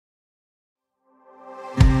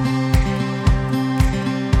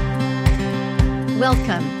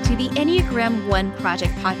Welcome to the Enneagram One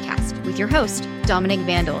Project podcast with your host, Dominic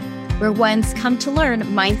Vandal, where ones come to learn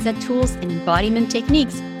mindset tools and embodiment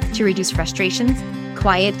techniques to reduce frustrations,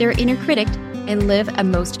 quiet their inner critic, and live a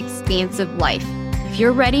most expansive life. If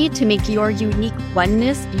you're ready to make your unique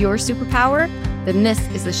oneness your superpower, then this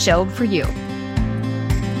is the show for you.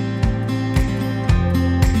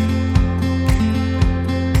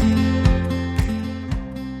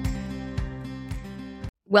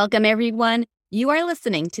 Welcome, everyone. You are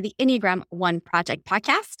listening to the Enneagram One Project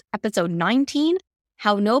podcast, episode 19,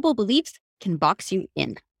 How Noble Beliefs Can Box You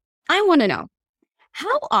In. I want to know,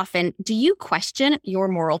 how often do you question your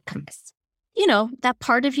moral compass? You know, that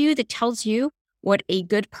part of you that tells you what a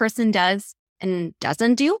good person does and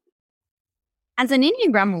doesn't do? As an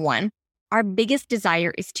Enneagram One, our biggest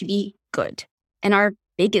desire is to be good, and our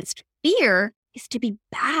biggest fear is to be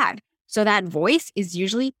bad. So that voice is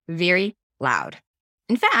usually very loud.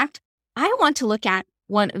 In fact, I want to look at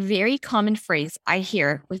one very common phrase I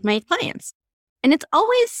hear with my clients. And it's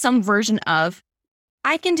always some version of,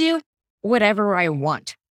 I can do whatever I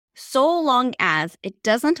want, so long as it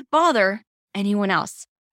doesn't bother anyone else.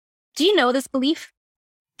 Do you know this belief?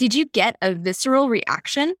 Did you get a visceral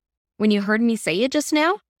reaction when you heard me say it just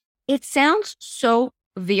now? It sounds so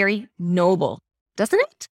very noble, doesn't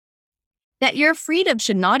it? That your freedom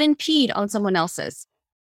should not impede on someone else's.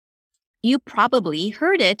 You probably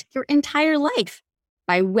heard it your entire life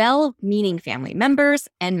by well-meaning family members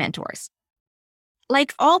and mentors.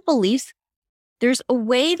 Like all beliefs, there's a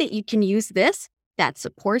way that you can use this that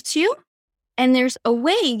supports you, and there's a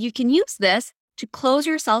way you can use this to close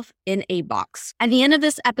yourself in a box. At the end of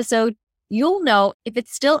this episode, you'll know if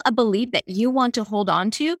it's still a belief that you want to hold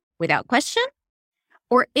on to without question,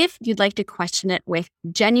 or if you'd like to question it with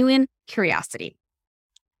genuine curiosity.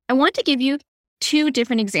 I want to give you two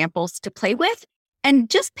different examples to play with and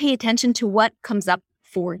just pay attention to what comes up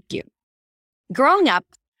for you. Growing up,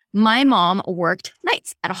 my mom worked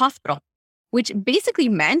nights at a hospital, which basically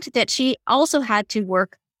meant that she also had to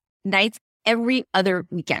work nights every other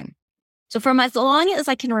weekend. So from as long as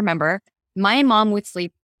I can remember, my mom would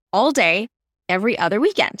sleep all day, every other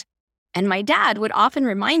weekend. And my dad would often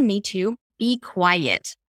remind me to be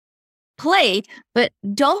quiet. Play, but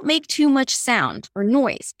don't make too much sound or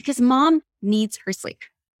noise because mom needs her sleep.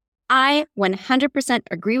 I 100%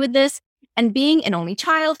 agree with this, and being an only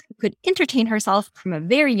child who could entertain herself from a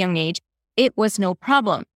very young age, it was no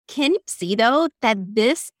problem. Can you see, though, that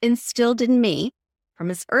this instilled in me, from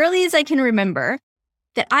as early as I can remember,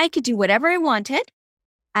 that I could do whatever I wanted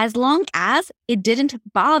as long as it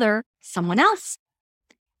didn't bother someone else?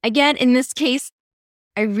 Again, in this case,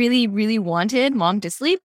 I really, really wanted mom to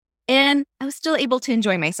sleep, and I was still able to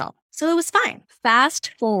enjoy myself. So it was fine.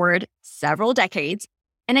 Fast forward several decades,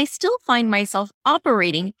 and I still find myself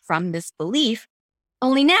operating from this belief,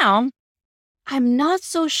 only now I'm not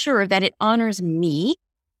so sure that it honors me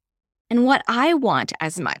and what I want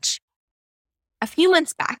as much. A few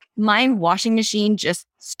months back, my washing machine just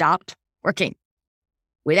stopped working.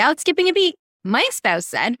 Without skipping a beat, my spouse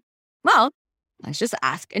said, well, let's just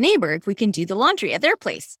ask a neighbor if we can do the laundry at their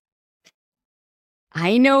place.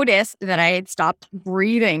 I noticed that I had stopped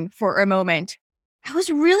breathing for a moment. I was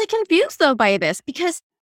really confused, though, by this because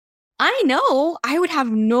I know I would have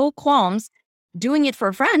no qualms doing it for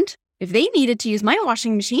a friend if they needed to use my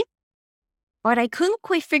washing machine. But I couldn't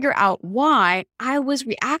quite figure out why I was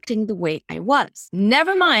reacting the way I was.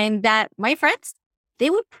 Never mind that my friends, they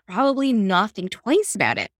would probably not think twice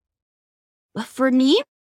about it. But for me,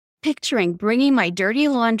 picturing bringing my dirty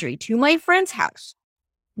laundry to my friend's house,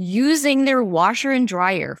 using their washer and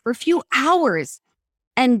dryer for a few hours,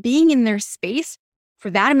 and being in their space for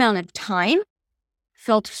that amount of time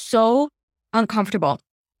felt so uncomfortable.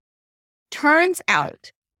 Turns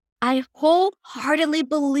out, I wholeheartedly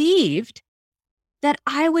believed that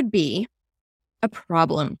I would be a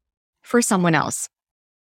problem for someone else.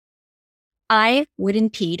 I would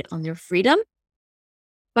impede on their freedom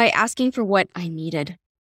by asking for what I needed.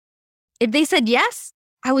 If they said yes,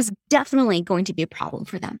 I was definitely going to be a problem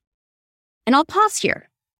for them. And I'll pause here.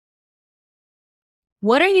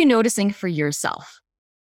 What are you noticing for yourself?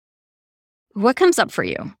 What comes up for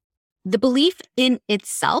you? The belief in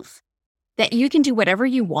itself that you can do whatever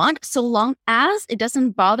you want so long as it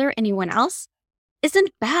doesn't bother anyone else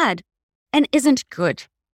isn't bad and isn't good.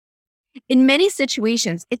 In many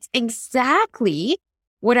situations, it's exactly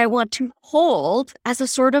what I want to hold as a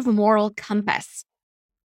sort of moral compass.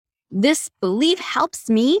 This belief helps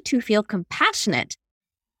me to feel compassionate,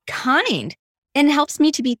 kind, and helps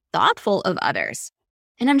me to be thoughtful of others.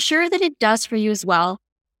 And I'm sure that it does for you as well,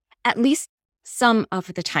 at least some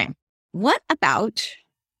of the time. What about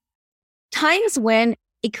times when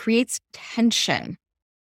it creates tension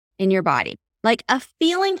in your body, like a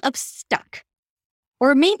feeling of stuck,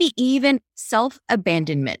 or maybe even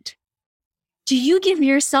self-abandonment. Do you give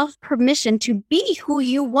yourself permission to be who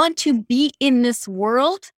you want to be in this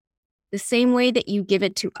world the same way that you give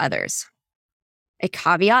it to others? A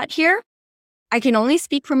caveat here, I can only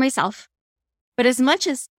speak for myself, but as much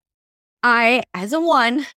as I, as a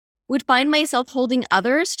one, would find myself holding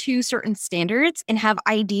others to certain standards and have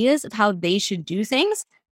ideas of how they should do things,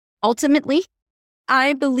 ultimately,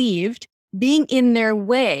 I believed being in their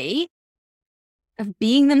way of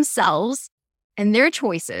being themselves and their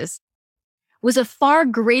choices was a far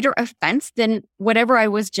greater offense than whatever I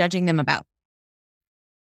was judging them about.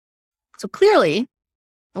 So clearly,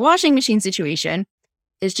 the washing machine situation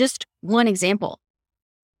is just one example.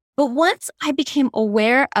 But once I became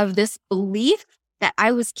aware of this belief that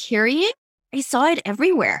I was carrying, I saw it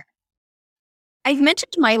everywhere. I've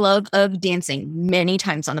mentioned my love of dancing many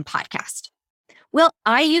times on the podcast. Well,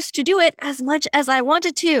 I used to do it as much as I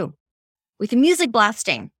wanted to, with music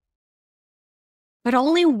blasting, but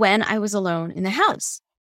only when I was alone in the house.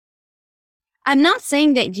 I'm not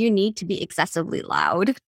saying that you need to be excessively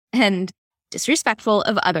loud and disrespectful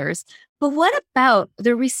of others, but what about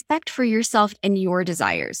the respect for yourself and your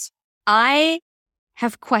desires? I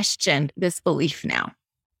have questioned this belief now.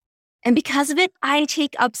 And because of it, I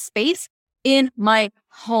take up space in my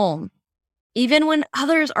home, even when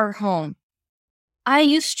others are home. I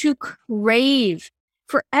used to crave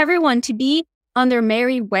for everyone to be on their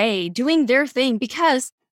merry way, doing their thing,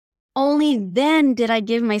 because only then did I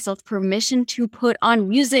give myself permission to put on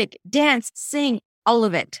music, dance, sing, all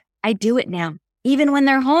of it. I do it now, even when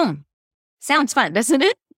they're home. Sounds fun, doesn't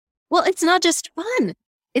it? Well, it's not just fun.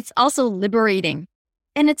 It's also liberating.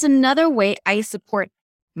 And it's another way I support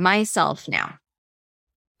myself now.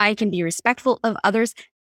 I can be respectful of others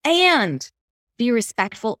and be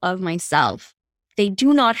respectful of myself. They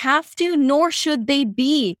do not have to, nor should they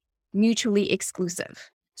be mutually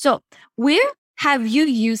exclusive. So where have you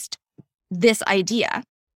used this idea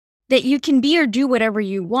that you can be or do whatever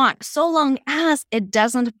you want, so long as it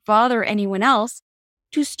doesn't bother anyone else,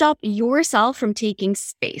 to stop yourself from taking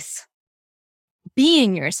space,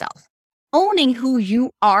 being yourself, owning who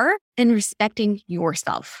you are, and respecting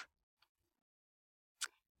yourself?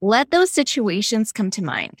 Let those situations come to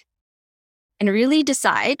mind and really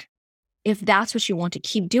decide if that's what you want to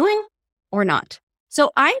keep doing or not.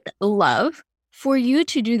 So I'd love for you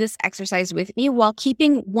to do this exercise with me while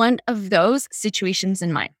keeping one of those situations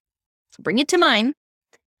in mind. So bring it to mind.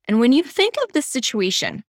 And when you think of this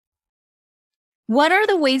situation, what are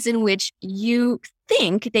the ways in which you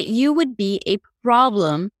think that you would be a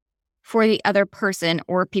problem for the other person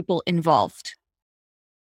or people involved?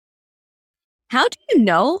 How do you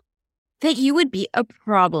know that you would be a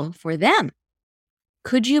problem for them?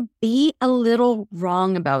 Could you be a little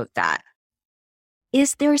wrong about that?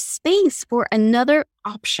 Is there space for another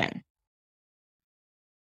option?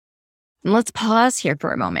 And let's pause here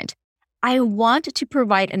for a moment. I want to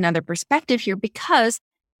provide another perspective here because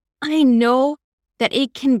I know that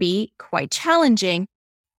it can be quite challenging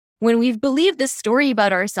when we've believed this story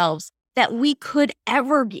about ourselves that we could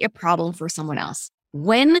ever be a problem for someone else.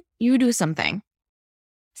 When you do something,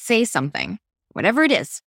 say something, whatever it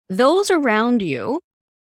is, those around you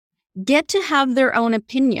get to have their own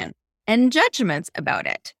opinion and judgments about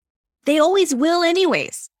it. They always will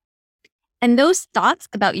anyways. And those thoughts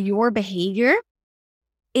about your behavior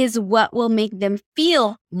is what will make them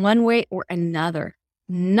feel one way or another,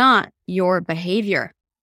 not your behavior.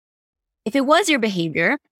 If it was your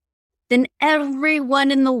behavior, then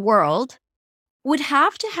everyone in the world would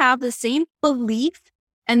have to have the same belief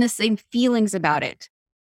and the same feelings about it.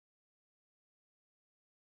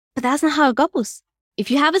 But that's not how it goes. If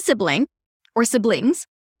you have a sibling or siblings,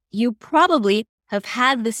 you probably have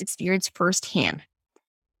had this experience firsthand.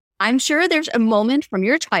 I'm sure there's a moment from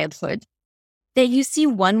your childhood that you see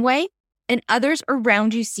one way and others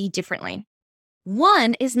around you see differently.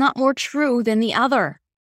 One is not more true than the other.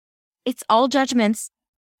 It's all judgments.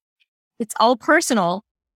 It's all personal,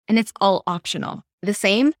 and it's all optional. The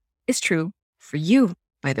same is true for you,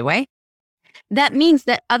 by the way. That means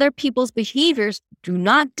that other people's behaviors do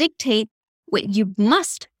not dictate what you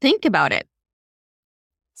must think about it.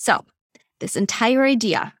 So, this entire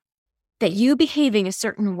idea that you behaving a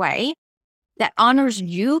certain way that honors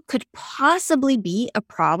you could possibly be a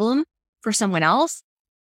problem for someone else,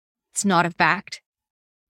 it's not a fact.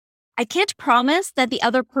 I can't promise that the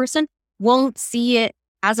other person won't see it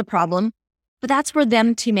as a problem, but that's for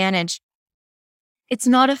them to manage. It's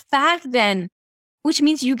not a fact then, which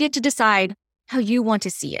means you get to decide how you want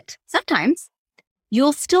to see it. Sometimes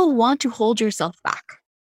you'll still want to hold yourself back.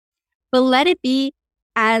 But let it be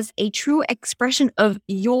as a true expression of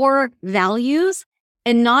your values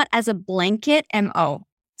and not as a blanket MO.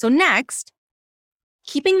 So next,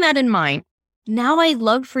 keeping that in mind, now I'd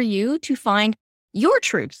love for you to find your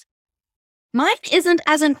truth. Mine isn't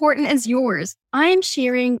as important as yours. I'm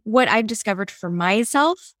sharing what I've discovered for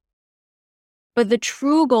myself, but the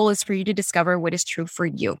true goal is for you to discover what is true for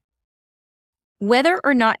you. Whether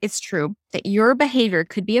or not it's true that your behavior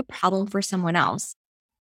could be a problem for someone else,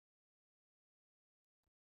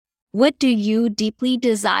 what do you deeply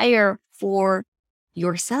desire for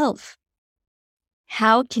yourself?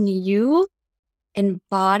 How can you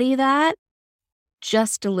embody that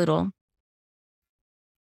just a little?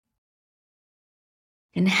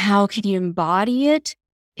 And how can you embody it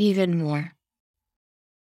even more?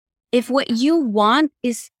 If what you want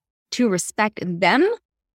is to respect them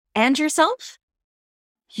and yourself,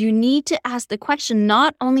 you need to ask the question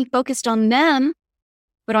not only focused on them,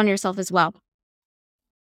 but on yourself as well.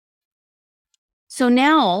 So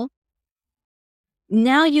now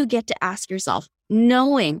you get to ask yourself,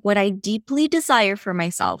 knowing what I deeply desire for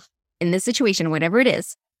myself in this situation, whatever it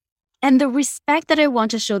is, and the respect that I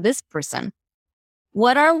want to show this person,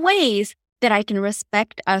 what are ways that I can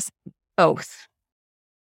respect us both?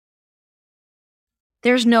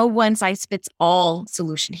 There's no one-size-fits-all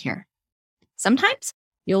solution here. Sometimes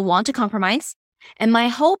you'll want to compromise. And my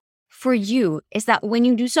hope for you is that when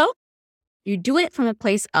you do so, you do it from a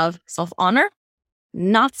place of self-honor,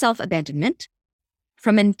 not self-abandonment,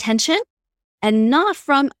 from intention, and not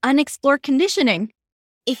from unexplored conditioning.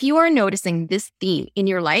 If you are noticing this theme in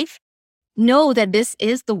your life, know that this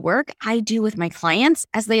is the work I do with my clients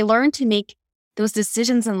as they learn to make those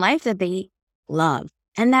decisions in life that they love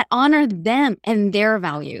and that honor them and their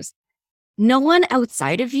values. No one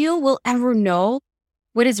outside of you will ever know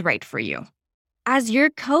what is right for you. As your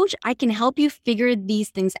coach, I can help you figure these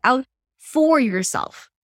things out for yourself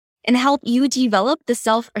and help you develop the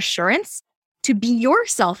self-assurance to be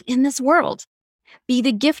yourself in this world. Be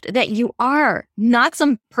the gift that you are, not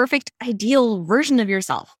some perfect, ideal version of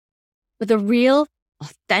yourself, but the real,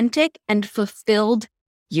 authentic, and fulfilled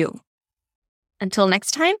you. Until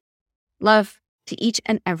next time, love to each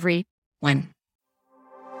and every one.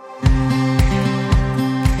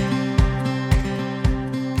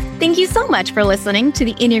 Thank you so much for listening to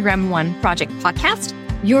the Enneagram One Project Podcast,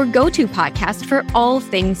 your go-to podcast for all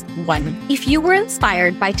things one. If you were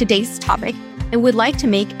inspired by today's topic and would like to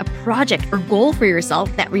make a project or goal for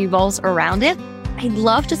yourself that revolves around it, I'd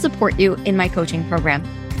love to support you in my coaching program.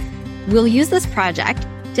 We'll use this project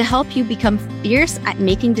to help you become fierce at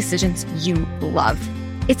making decisions you love.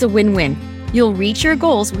 It's a win-win. You'll reach your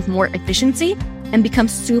goals with more efficiency and become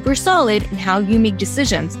super solid in how you make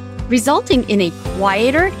decisions, resulting in a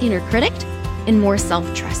quieter inner critic and more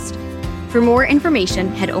self-trust. For more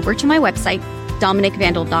information, head over to my website,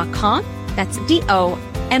 DominiqueVandal.com. That's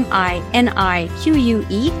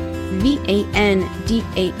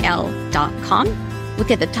DominiqueVandal.com.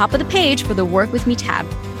 Look at the top of the page for the Work With Me tab.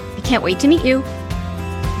 I can't wait to meet you.